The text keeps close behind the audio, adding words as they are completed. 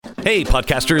Hey,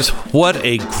 podcasters. What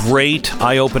a great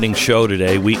eye-opening show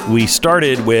today. We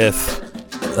started with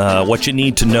what you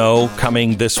need to know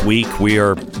coming this week. We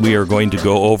are going to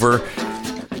go over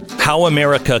how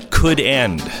America could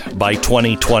end by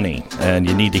 2020. And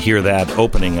you need to hear that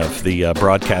opening of the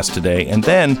broadcast today. And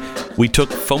then we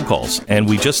took phone calls and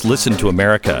we just listened to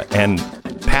America. And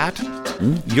Pat,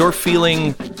 you're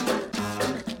feeling...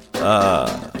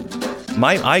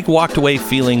 I walked away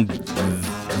feeling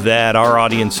that our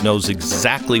audience knows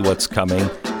exactly what's coming,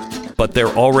 but they're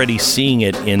already seeing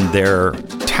it in their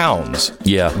towns.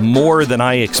 Yeah. More than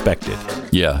I expected.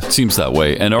 Yeah, it seems that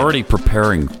way. And already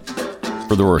preparing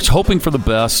for the worst. Hoping for the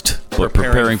best, but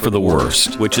preparing for the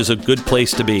worst. Which is a good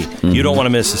place to be. Mm-hmm. You don't want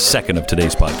to miss a second of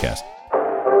today's podcast.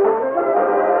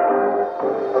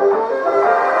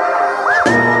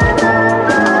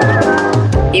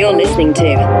 You're listening to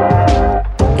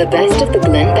the best of the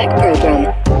Glenn Beck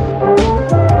program.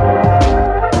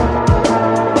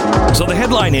 So the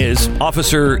headline is,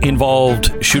 officer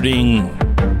involved shooting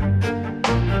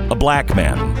a black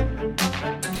man.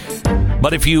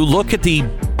 But if you look at the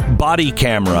body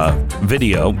camera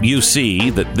video, you see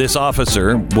that this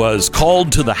officer was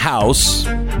called to the house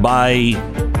by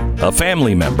a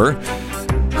family member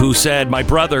who said, my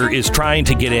brother is trying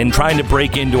to get in, trying to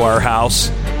break into our house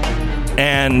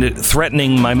and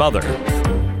threatening my mother.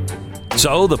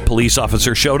 So the police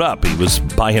officer showed up. He was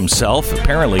by himself,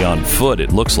 apparently on foot,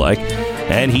 it looks like,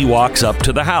 and he walks up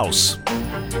to the house.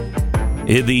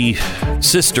 The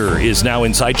sister is now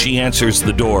inside. She answers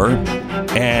the door,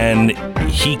 and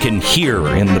he can hear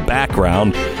in the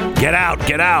background, "Get out,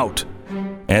 get out."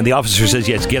 And the officer says,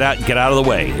 yes, get out of the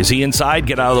way. Is he inside?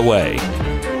 Get out of the way.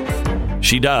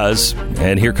 She does,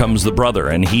 and here comes the brother,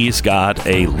 and he's got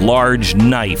a large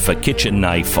knife, a kitchen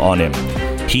knife on him.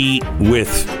 He,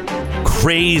 with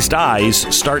crazed eyes,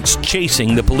 starts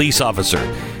chasing the police officer.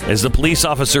 As the police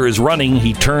officer is running,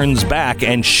 he turns back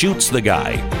and shoots the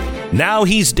guy. Now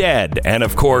he's dead, and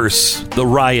of course, the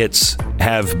riots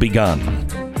have begun.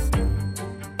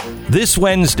 This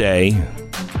Wednesday,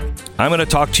 I'm going to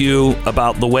talk to you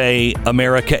about the way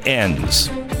America ends.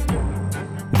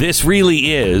 This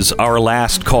really is our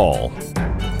last call,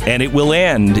 and it will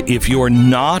end if you're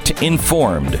not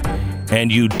informed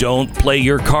and you don't play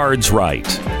your cards right.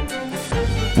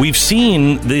 We've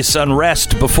seen this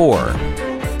unrest before.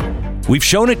 We've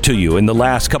shown it to you in the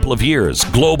last couple of years.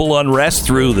 Global unrest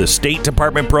through the State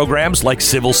Department programs like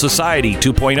Civil Society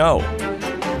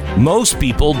 2.0. Most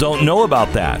people don't know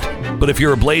about that, but if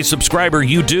you're a Blaze subscriber,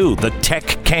 you do. The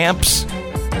tech camps.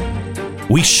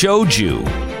 We showed you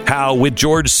how with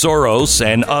George Soros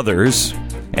and others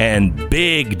and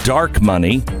big dark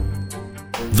money,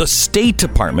 the State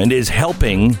Department is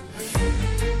helping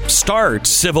start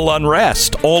civil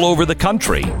unrest all over the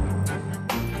country.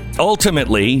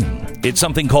 Ultimately, it's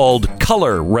something called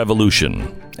color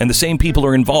revolution, and the same people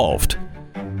are involved.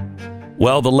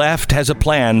 Well, the left has a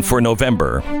plan for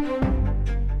November,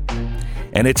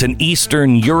 and it's an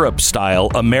Eastern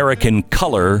Europe-style American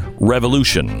color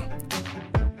revolution.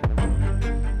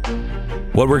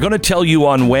 What we're going to tell you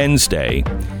on Wednesday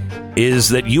is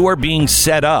that you are being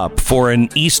set up for an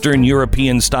Eastern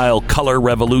European-style color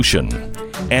revolution.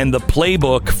 And the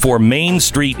playbook for Main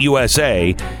Street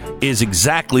USA is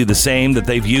exactly the same that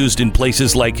they've used in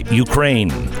places like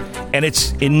Ukraine. And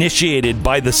it's initiated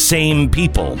by the same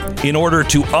people in order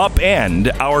to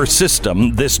upend our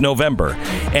system this November.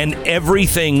 And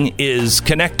everything is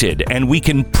connected, and we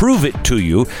can prove it to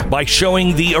you by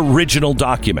showing the original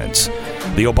documents.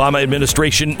 The Obama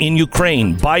administration in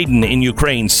Ukraine, Biden in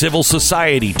Ukraine, Civil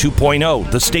Society 2.0,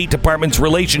 the State Department's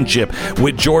relationship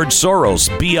with George Soros,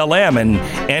 BLM and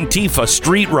Antifa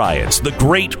street riots, the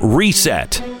Great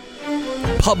Reset,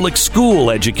 public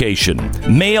school education,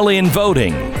 mail-in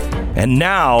voting, and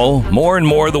now, more and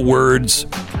more, the words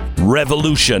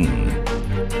revolution.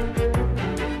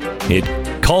 It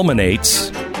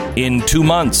culminates in 2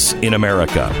 months in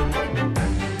America.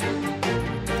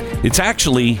 It's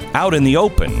actually out in the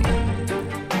open,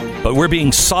 but we're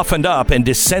being softened up and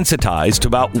desensitized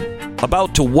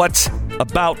about to what's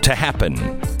about to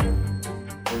happen.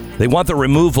 They want the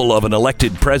removal of an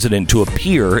elected president to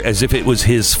appear as if it was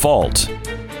his fault.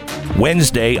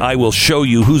 Wednesday, I will show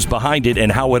you who's behind it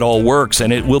and how it all works,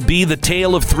 and it will be the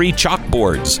tale of 3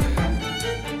 chalkboards.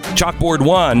 Chalkboard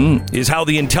 1 is how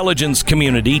the intelligence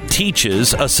community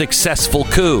teaches a successful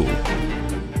coup.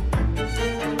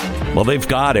 Well, they've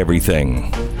got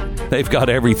everything. They've got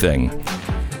everything.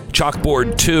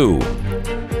 Chalkboard 2.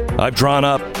 I've drawn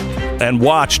up and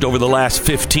watched over the last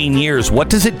 15 years. What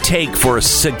does it take for a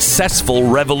successful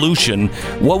revolution?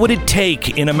 What would it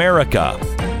take in America?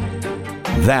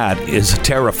 That is a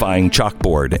terrifying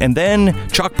chalkboard. And then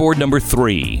chalkboard number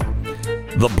 3,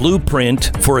 the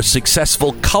blueprint for a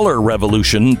successful color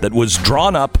revolution that was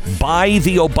drawn up by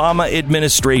the Obama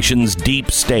administration's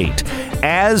deep state,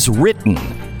 as written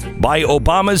by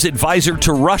Obama's advisor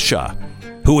to Russia,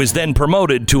 who was then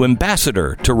promoted to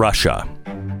ambassador to Russia.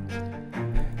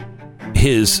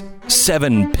 His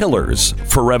 7 pillars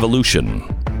for revolution.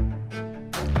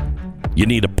 You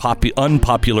need a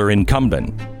unpopular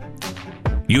incumbent.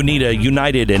 You need a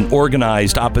united and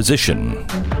organized opposition.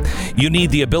 You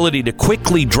need the ability to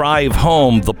quickly drive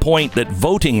home the point that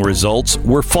voting results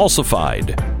were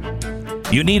falsified.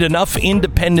 You need enough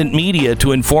independent media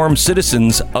to inform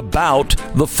citizens about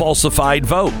the falsified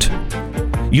vote.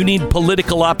 You need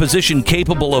political opposition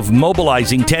capable of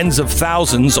mobilizing tens of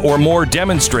thousands or more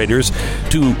demonstrators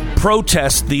to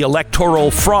protest the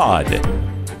electoral fraud.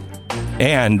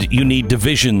 And you need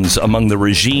divisions among the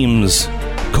regime's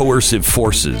coercive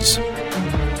forces.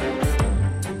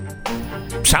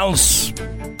 Sounds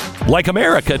like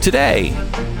America today.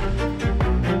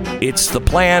 It's the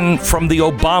plan from the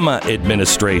Obama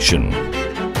administration.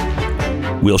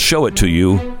 We'll show it to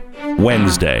you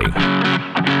Wednesday.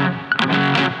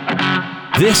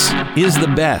 This is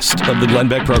the best of the Glenn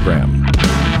Beck program.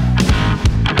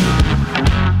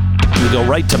 We go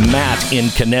right to Matt in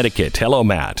Connecticut. Hello,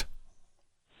 Matt.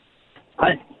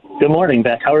 Hi. Good morning,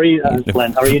 Beck. How are you,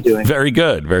 Glenn? How are you doing? Very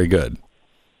good. Very good.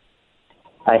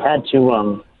 I had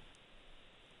to,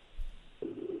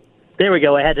 there we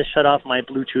go. I had to shut off my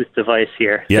Bluetooth device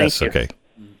here. Yes, Thank you. okay.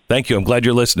 Thank you. I'm glad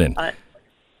you're listening.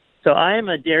 So I am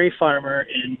a dairy farmer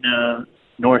in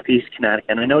northeast Connecticut.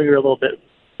 And I know you're a little bit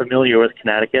familiar with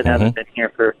Connecticut. Haven't been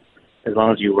here for as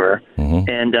long as you were.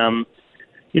 And,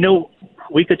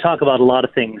 we could talk about a lot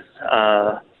of things,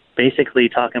 basically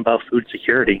talking about food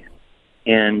security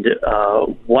and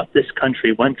what this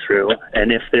country went through,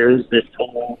 and if there's this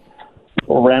whole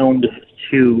round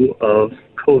 2 of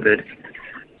COVID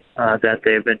that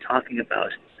they've been talking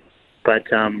about. But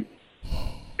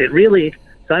it really,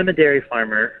 so I'm a dairy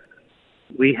farmer.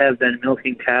 We have been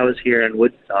milking cows here in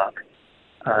Woodstock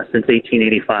since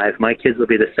 1885. My kids will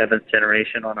be the 7th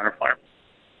generation on our farm.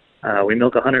 We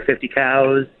milk 150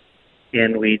 cows,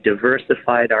 and we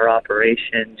diversified our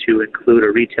operation to include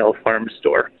a retail farm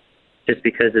store, just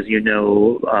because, as you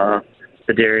know,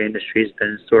 the dairy industry has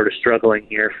been sort of struggling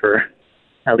here for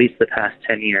at least the past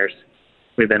 10 years.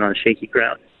 We've been on shaky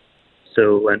ground.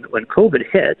 So when COVID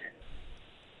hit,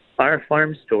 our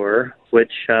farm store,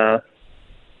 which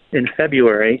in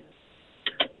February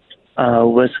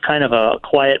was kind of a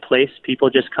quiet place, people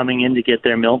just coming in to get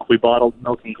their milk. We bottled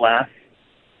milk in glass,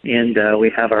 and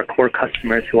we have our core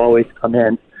customers who always come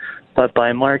in. But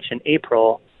by March and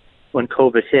April, when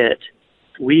COVID hit,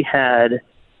 we had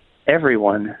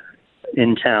everyone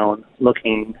in town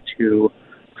looking to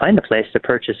find a place to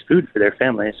purchase food for their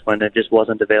families when it just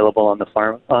wasn't available on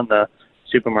the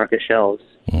supermarket shelves.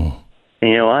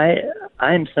 And,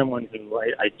 I'm someone who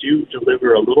I do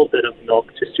deliver a little bit of milk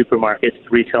to supermarkets,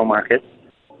 retail markets,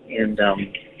 and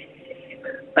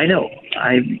I know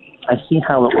I see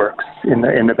how it works. In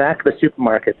the back of the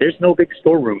supermarket, there's no big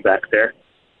storeroom back there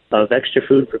of extra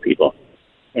food for people.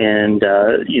 And,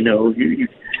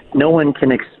 no one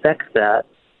can expect that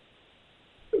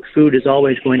food is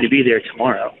always going to be there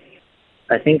tomorrow.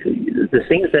 I think the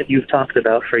things that you've talked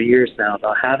about for years now,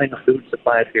 about having a food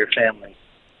supply for your family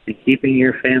and keeping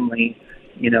your family,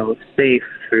 safe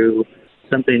through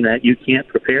something that you can't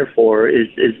prepare for is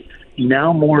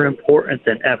now more important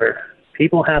than ever.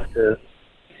 People have to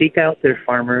seek out their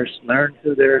farmers, learn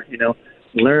who they're,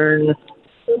 learn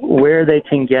where they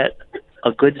can get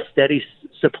a good, steady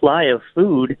supply of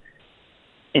food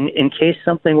in case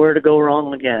something were to go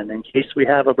wrong again, in case we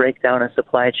have a breakdown in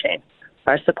supply chain.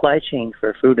 Our supply chain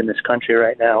for food in this country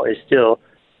right now is still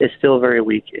very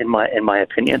weak, in my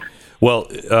opinion. Well,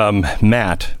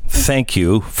 Matt, thank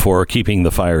you for keeping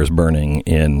the fires burning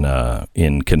in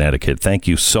Connecticut. Thank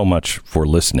you so much for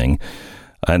listening.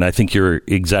 And I think you're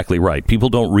exactly right. People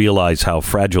don't realize how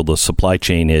fragile the supply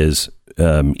chain is.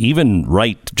 Even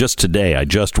just today, I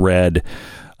just read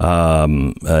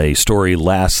a story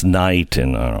last night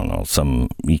in, some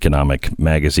economic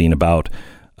magazine about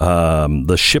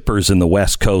the shippers in the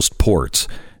West Coast ports.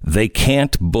 They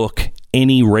can't book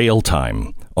any rail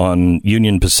time on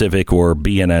Union Pacific or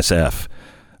BNSF.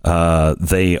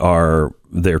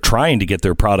 They're trying to get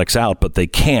their products out, but they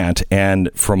can't. And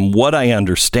from what I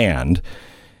understand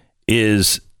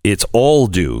is it's all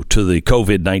due to the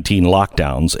COVID-19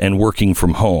 lockdowns and working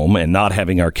from home and not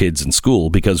having our kids in school,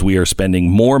 because we are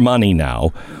spending more money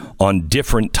now on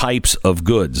different types of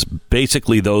goods,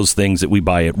 basically those things that we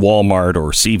buy at Walmart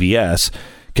or CVS,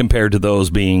 compared to those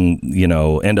being,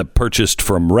 end up purchased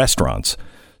from restaurants.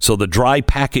 So the dry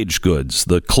packaged goods,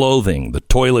 the clothing, the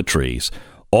toiletries,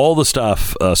 all the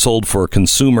stuff sold for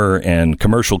consumer and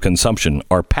commercial consumption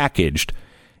are packaged,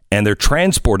 and they're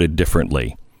transported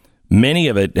differently. Much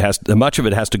of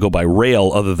it has to go by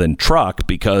rail other than truck,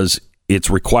 because it's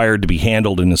required to be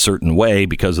handled in a certain way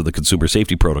because of the consumer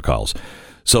safety protocols.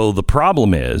 So the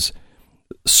problem is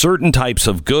certain types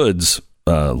of goods,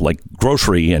 like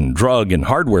grocery and drug and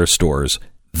hardware stores,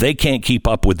 they can't keep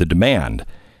up with the demand.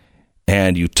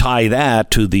 And you tie that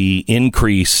to the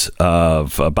increase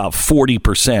of about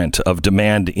 40% of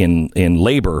demand in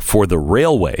labor for the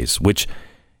railways, which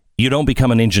you don't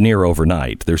become an engineer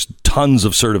overnight. There's tons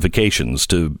of certifications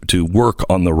to work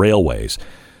on the railways.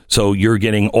 So you're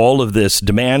getting all of this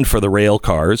demand for the rail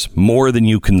cars, more than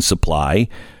you can supply.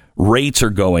 Rates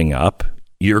are going up.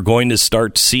 You're going to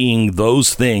start seeing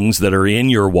those things that are in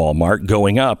your Walmart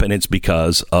going up, and it's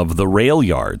because of the rail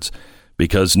yards,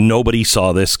 because nobody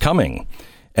saw this coming.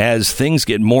 As things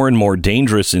get more and more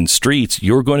dangerous in streets,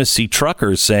 you're going to see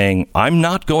truckers saying, I'm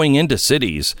not going into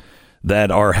cities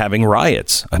that are having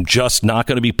riots. I'm just not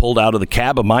going to be pulled out of the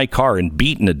cab of my car and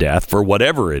beaten to death for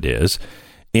whatever it is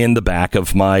in the back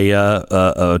of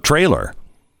my trailer.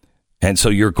 And so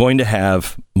you're going to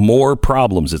have more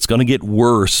problems. It's going to get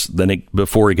worse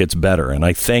before it gets better. And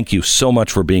I thank you so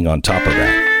much for being on top of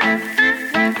that.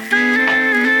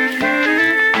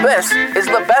 This is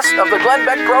the best of the Glenn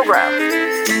Beck program.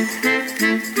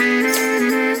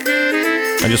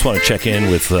 I just want to check in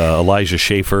with Elijah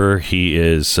Schaffer. He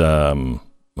is one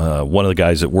of the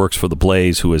guys that works for the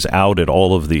Blaze, who is out at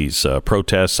all of these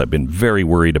protests. I've been very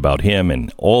worried about him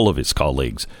and all of his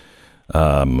colleagues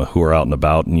who are out and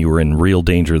about. And you were in real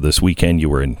danger this weekend. You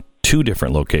were in 2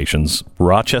 different locations.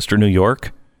 Rochester, New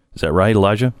York. Is that right,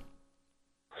 Elijah?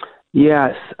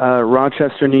 Yes,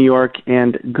 Rochester, New York,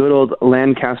 and good old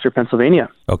Lancaster, Pennsylvania.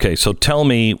 Okay, so tell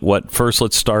me first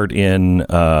let's start in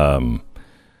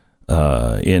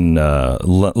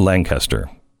Lancaster.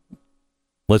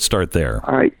 Let's start there.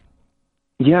 All right.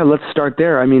 Yeah, let's start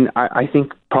there. I mean, I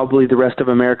think probably the rest of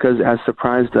America is as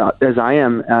surprised as I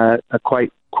am. A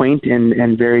quite quaint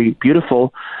and very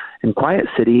beautiful and quiet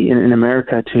city in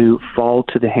America to fall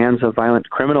to the hands of violent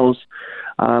criminals.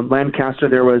 Lancaster,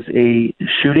 there was a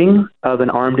shooting of an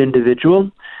armed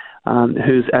individual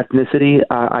whose ethnicity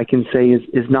I can say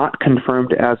is not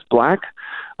confirmed as black,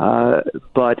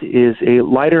 but is a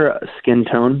lighter skin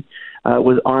tone,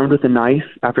 was armed with a knife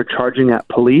after charging at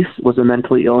police, was a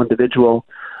mentally ill individual,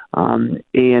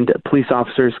 and police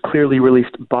officers clearly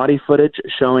released body footage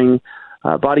showing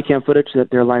body cam footage that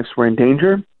their lives were in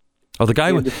danger. Oh, the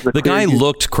guy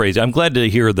looked crazy. I'm glad to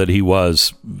hear that he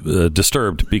was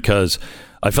disturbed, because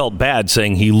I felt bad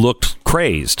saying he looked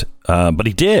crazed, but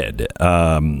he did.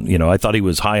 I thought he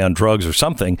was high on drugs or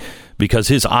something, because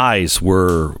his eyes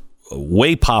were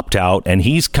way popped out, and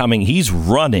he's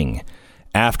running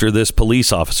after this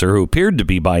police officer who appeared to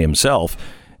be by himself.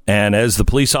 And as the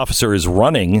police officer is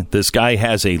running, this guy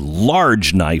has a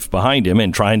large knife behind him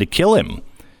and trying to kill him.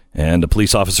 And the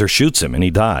police officer shoots him and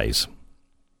he dies.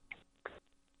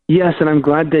 Yes, and I'm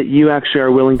glad that you actually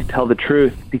are willing to tell the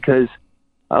truth, because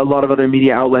a lot of other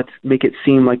media outlets make it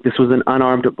seem like this was an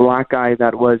unarmed black guy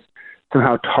that was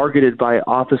somehow targeted by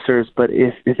officers. But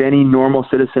if any normal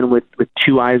citizen with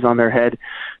 2 eyes on their head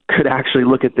could actually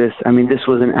look at this, I mean, this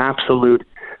was an absolute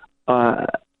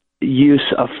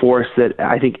use of force that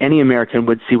I think any American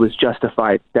would see was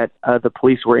justified, that the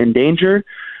police were in danger,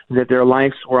 that their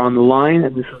lives were on the line,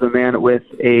 and this is a man with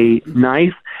a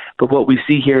knife. But what we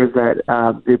see here is that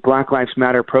the Black Lives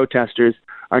Matter protesters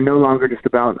are no longer just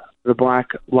about the black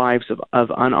lives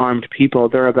of unarmed people.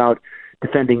 They're about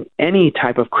defending any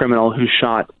type of criminal who's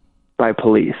shot by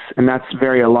police, and that's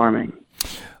very alarming.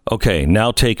 Okay,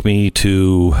 now take me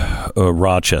to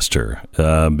Rochester.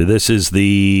 This is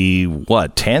the,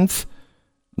 10th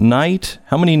night?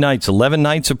 How many nights? 11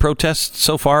 nights of protests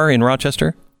so far in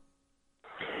Rochester?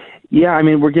 Yeah, I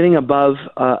mean, we're getting above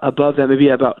that, maybe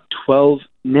about 12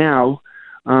 now.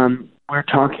 We're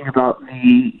talking about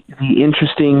the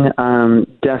interesting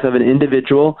death of an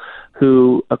individual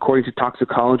who, according to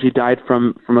toxicology, died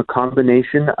from a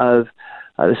combination of,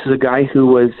 this is a guy who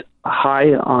was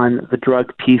high on the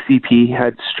drug PCP,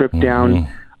 had stripped down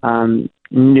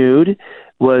nude,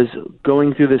 was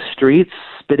going through the streets,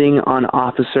 spitting on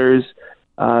officers,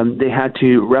 They had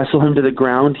to wrestle him to the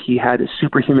ground. He had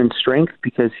superhuman strength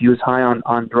because he was high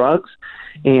on drugs,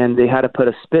 and they had to put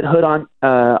a spit hood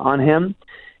on him.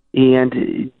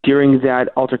 And during that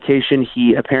altercation,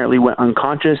 he apparently went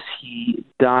unconscious. He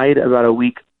died about a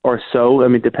week or so. I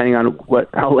mean, depending on what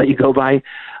outlet you go by,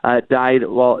 died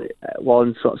while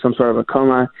in some sort of a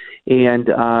coma. And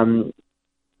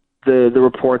the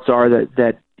reports are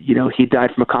that he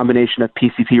died from a combination of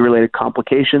PCP-related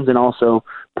complications and also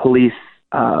police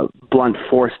blunt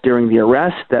force during the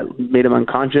arrest that made him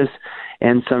unconscious.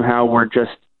 And somehow we're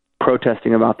just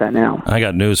protesting about that now. I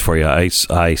got news for you. I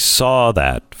saw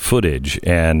that footage,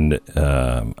 and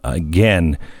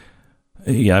again,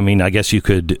 I mean, I guess you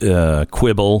could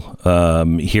quibble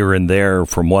here and there.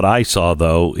 From what I saw,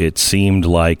 though, it seemed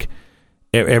like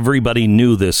everybody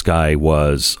knew this guy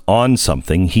was on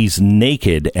something. He's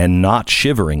naked and not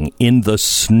shivering in the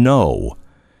snow.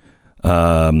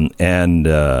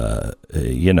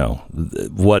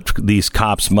 What these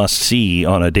cops must see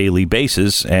on a daily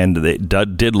basis, and it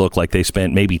did look like they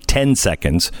spent maybe 10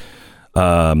 seconds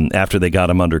after they got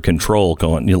him under control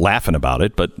laughing about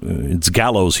it, but it's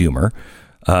gallows humor.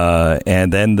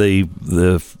 And then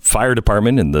the fire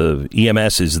department and the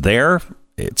EMS is there.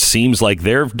 It seems like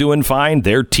they're doing fine.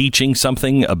 They're teaching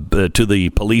something to the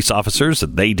police officers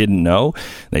that they didn't know.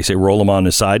 They say roll him on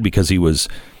his side because he was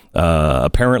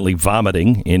apparently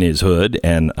vomiting in his hood,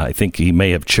 and I think he may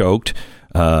have choked,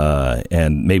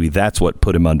 and maybe that's what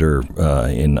put him under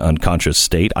in unconscious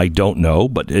state. I don't know,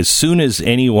 but as soon as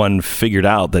anyone figured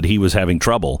out that he was having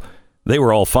trouble, they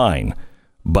were all fine.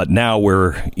 But now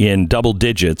we're in double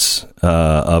digits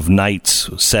of nights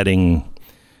setting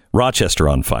Rochester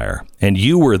on fire, and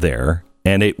you were there,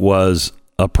 and it was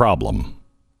a problem.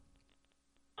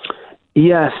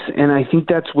 Yes, and I think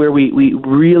that's where we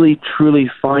really,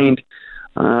 truly find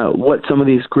what some of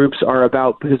these groups are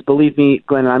about. Because believe me,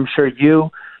 Glenn, I'm sure you,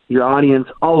 your audience,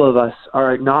 all of us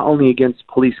are not only against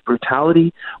police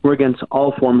brutality, we're against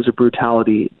all forms of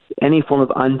brutality. Any form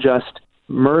of unjust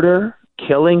murder,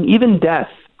 killing, even death,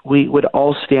 we would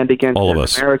all stand against all of as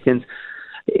us. Americans.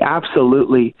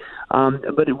 Absolutely.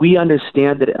 But we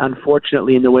understand that,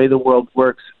 unfortunately, in the way the world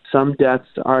works, some deaths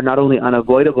are not only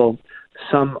unavoidable,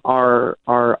 some are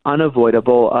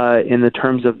unavoidable in the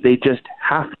terms of they just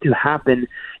have to happen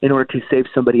in order to save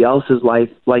somebody else's life,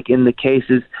 like in the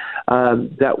cases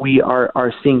that we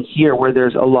are seeing here, where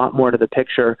there's a lot more to the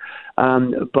picture.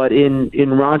 But in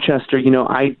Rochester,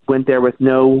 I went there with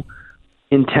no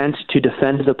intent to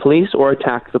defend the police or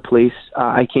attack the police.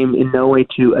 I came in no way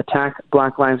to attack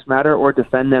Black Lives Matter or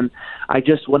defend them. I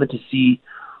just wanted to see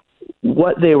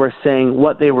what they were saying,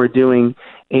 what they were doing,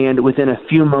 and within a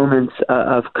few moments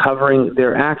of covering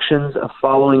their actions, of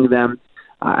following them,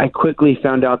 I quickly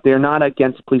found out they're not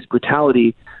against police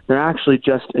brutality. They're actually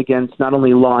just against not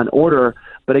only law and order,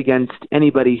 but against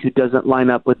anybody who doesn't line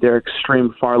up with their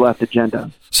extreme far-left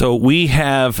agenda. So we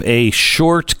have a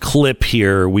short clip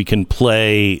here we can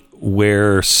play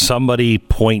where somebody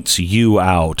points you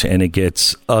out and it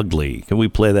gets ugly. Can we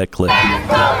play that clip? This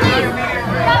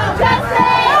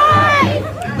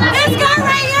guy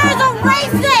right here is a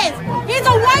racist. He's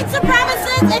a white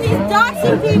supremacist and he's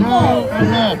doxing people.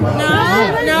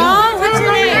 No. What's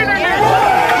your name?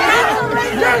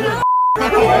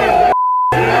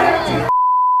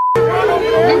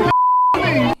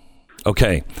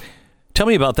 Okay. Tell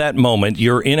me about that moment.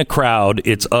 You're in a crowd.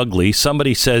 It's ugly.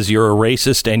 Somebody says you're a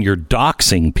racist and you're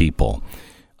doxing people.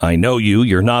 I know you.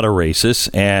 You're not a racist,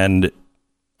 and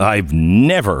I've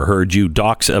never heard you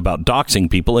about doxing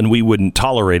people, and we wouldn't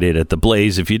tolerate it at the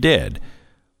Blaze if you did.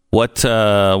 What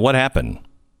happened?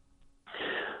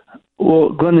 Well,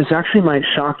 Glenn, this actually might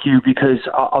shock you because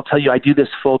I'll tell you, I do this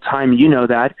full time. You know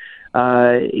that.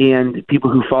 And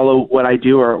people who follow what I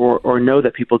do or know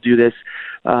that people do this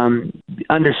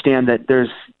understand that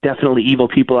there's definitely evil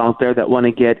people out there that want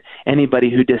to get anybody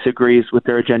who disagrees with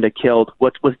their agenda killed.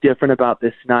 What was different about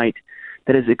this night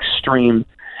that is extreme?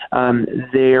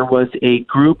 There was a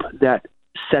group that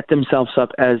set themselves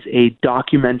up as a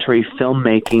documentary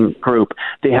filmmaking group.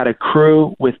 They had a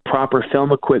crew with proper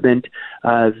film equipment,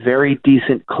 very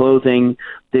decent clothing.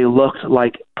 They looked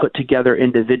like put together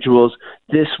individuals.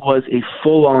 This was a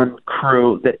full-on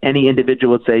crew that any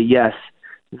individual would say, yes,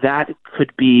 that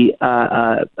could be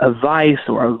a Vice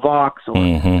or a Vox or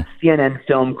a CNN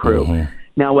film crew. Mm-hmm.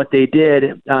 Now, what they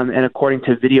did, and according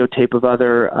to videotape of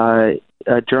other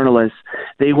journalists,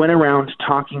 they went around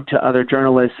talking to other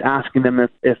journalists, asking them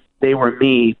if they were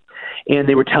me, and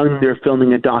they were telling them they were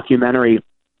filming a documentary.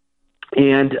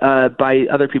 And by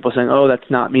other people saying, oh, that's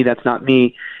not me,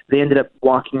 they ended up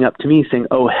walking up to me saying,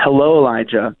 oh, hello,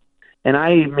 Elijah. And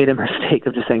I made a mistake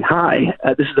of just saying, hi,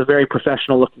 this is a very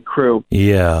professional-looking crew.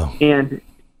 Yeah. And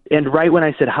right when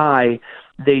I said hi,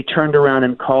 they turned around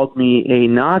and called me a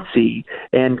Nazi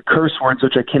and curse words,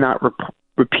 which I cannot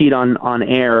repeat on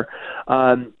air.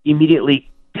 Immediately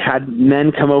had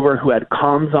men come over who had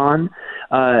comms on.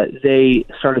 They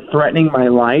started threatening my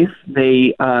life.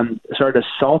 They started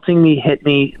assaulting me, hit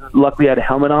me. Luckily, I had a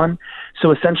helmet on.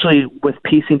 So essentially, with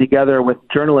piecing together with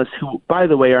journalists who, by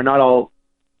the way, are not all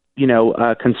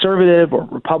conservative or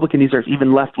Republican, these are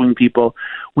even left-wing people,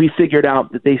 we figured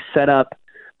out that they set up,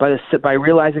 by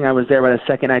realizing I was there by the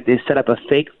second night, they set up a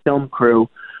fake film crew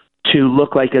to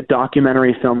look like a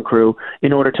documentary film crew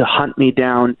in order to hunt me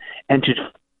down and to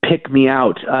pick me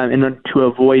out in order to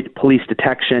avoid police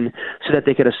detection so that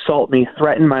they could assault me,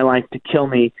 threaten my life to kill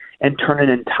me, and turn an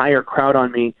entire crowd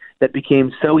on me that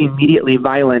became so immediately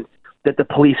violent that the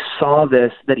police saw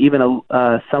this, that even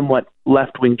a somewhat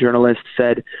left-wing journalist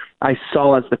said, I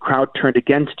saw as the crowd turned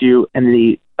against you and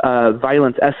the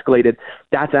violence escalated.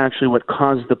 That's actually what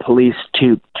caused the police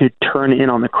to turn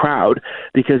in on the crowd,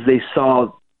 because they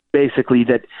saw basically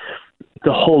that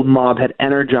the whole mob had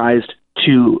energized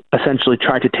to essentially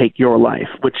try to take your life,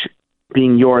 which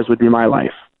being yours would be my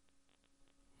life.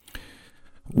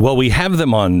 Well, we have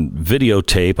them on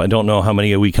videotape. I don't know how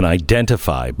many we can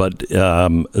identify, but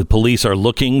the police are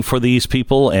looking for these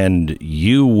people, and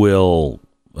you will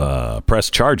press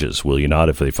charges, will you not,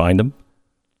 if they find them?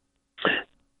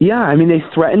 Yeah, I mean, they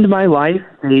threatened my life.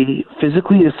 They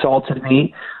physically assaulted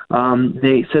me.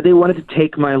 They said they wanted to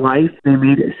take my life. They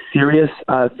made serious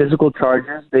physical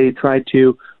charges. They tried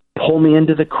to pull me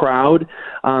into the crowd.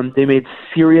 They made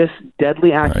serious,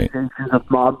 deadly accusations of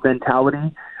mob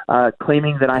mentality,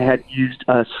 claiming that I had used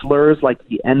slurs like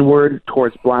the N-word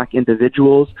towards black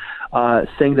individuals,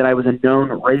 saying that I was a known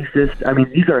racist. I mean,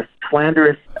 these are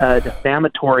slanderous,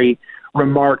 defamatory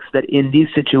remarks that in these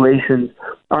situations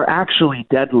are actually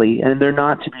deadly, and they're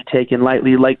not to be taken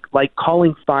lightly. Like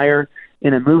calling fire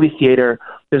in a movie theater,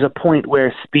 there's a point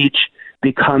where speech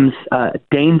becomes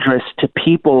dangerous to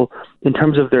people in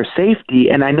terms of their safety.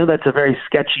 And I know that's a very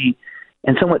sketchy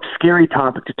and somewhat scary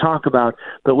topic to talk about,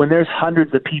 but when there's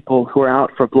hundreds of people who are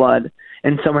out for blood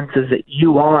and someone says that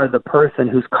you are the person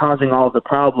who's causing all the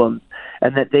problems,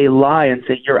 and that they lie and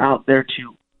say you're out there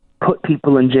to put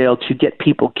people in jail, to get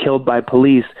people killed by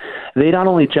police, they not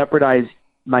only jeopardize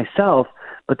myself,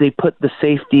 but they put the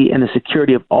safety and the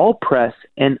security of all press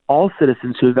and all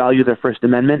citizens who value their First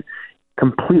Amendment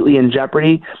completely in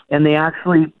jeopardy, and they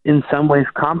actually, in some ways,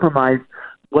 compromise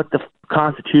what the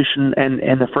Constitution and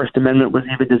the First Amendment was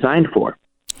even designed for.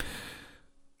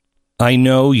 I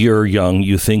know you're young.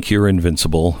 You think you're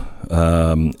invincible.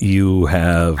 You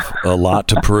have a lot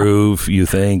to prove. You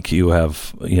think you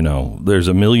have, there's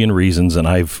a million reasons, and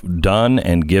I've done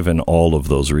and given all of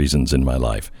those reasons in my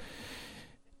life.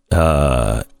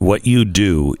 What you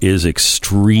do is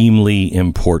extremely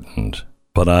important,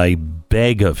 but I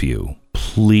beg of you,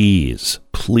 please,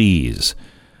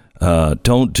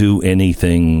 don't do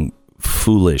anything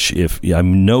foolish. If I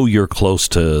know you're close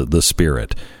to the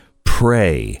Spirit,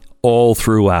 pray all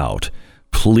throughout.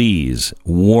 Please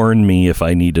warn me if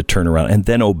I need to turn around, and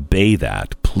then obey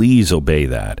that. Please obey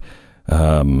that.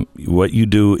 What you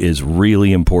do is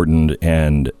really important,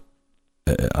 and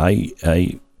I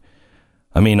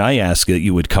ask that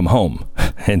you would come home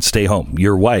and stay home.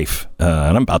 Your wife,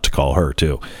 and I'm about to call her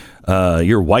too.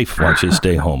 Your wife wants you to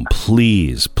stay home.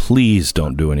 Please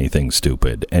don't do anything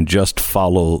stupid, and just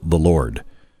follow the Lord.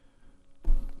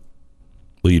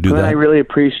 Will you do that? I really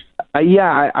appreciate.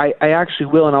 I actually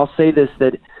will, and I'll say this,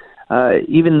 that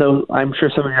even though I'm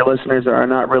sure some of your listeners are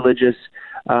not religious,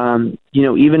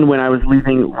 even when I was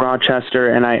leaving Rochester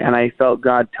and I felt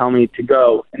God tell me to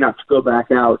go and not to go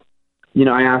back out,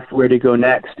 I asked where to go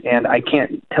next, and I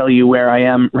can't tell you where I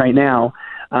am right now,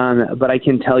 but I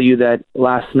can tell you that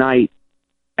last night,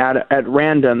 at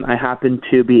random, I happened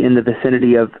to be in the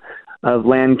vicinity of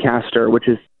Lancaster, which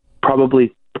is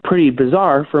probably pretty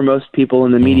bizarre for most people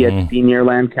in the media to be near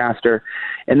Lancaster,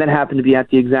 and that happened to be at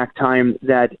the exact time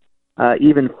that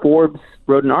even Forbes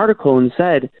wrote an article and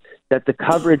said that the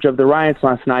coverage of the riots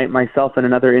last night, myself and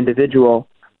another individual,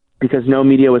 because no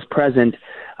media was present,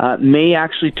 may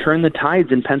actually turn the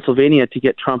tides in Pennsylvania to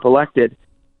get Trump elected,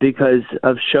 because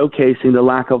of showcasing the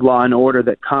lack of law and order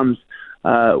that comes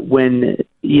when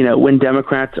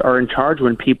Democrats are in charge,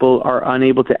 when people are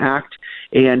unable to act,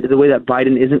 and the way that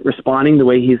Biden isn't responding, the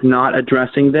way he's not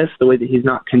addressing this, the way that he's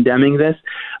not condemning this,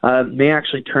 may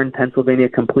actually turn Pennsylvania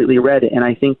completely red. And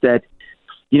I think that,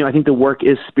 I think the work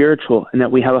is spiritual, and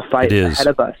that we have a fight ahead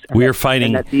of us. We are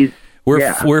fighting.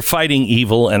 we're fighting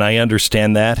evil, and I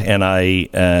understand that, and I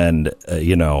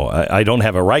don't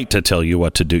have a right to tell you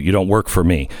what to do. You don't work for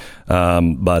me,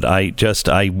 but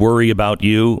I worry about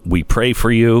you. We pray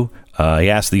for you. I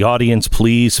ask the audience,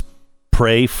 please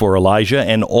pray for Elijah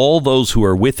and all those who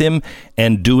are with him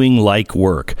and doing like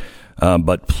work.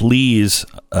 But please,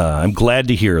 I'm glad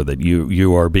to hear that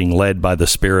you are being led by the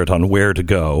Spirit on where to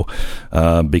go,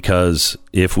 because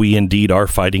if we indeed are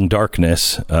fighting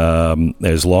darkness,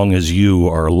 as long as you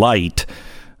are light,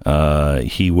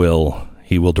 he will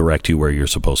direct you where you're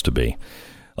supposed to be.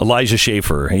 Elijah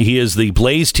Schaffer, he is the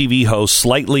BlazeTV host,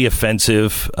 Slightly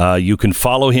Offensive. You can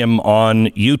follow him on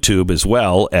YouTube as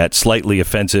well at Slightly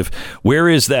Offensive. Where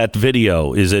is that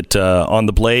video? Is it on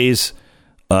the Blaze?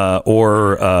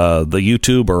 Or the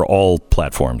YouTube, or all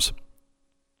platforms?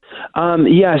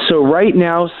 So right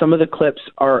now, some of the clips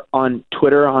are on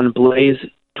Twitter, on Blaze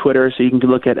Twitter, so you can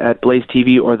look at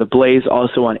BlazeTV or The Blaze,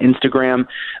 also on Instagram.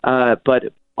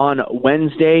 But on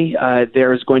Wednesday,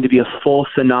 there's going to be a full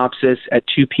synopsis at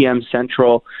 2 p.m.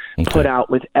 Central, put out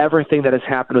with everything that has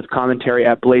happened with commentary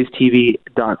at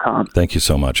BlazeTV.com. Thank you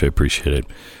so much. I appreciate it.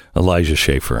 Elijah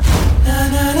Schaffer.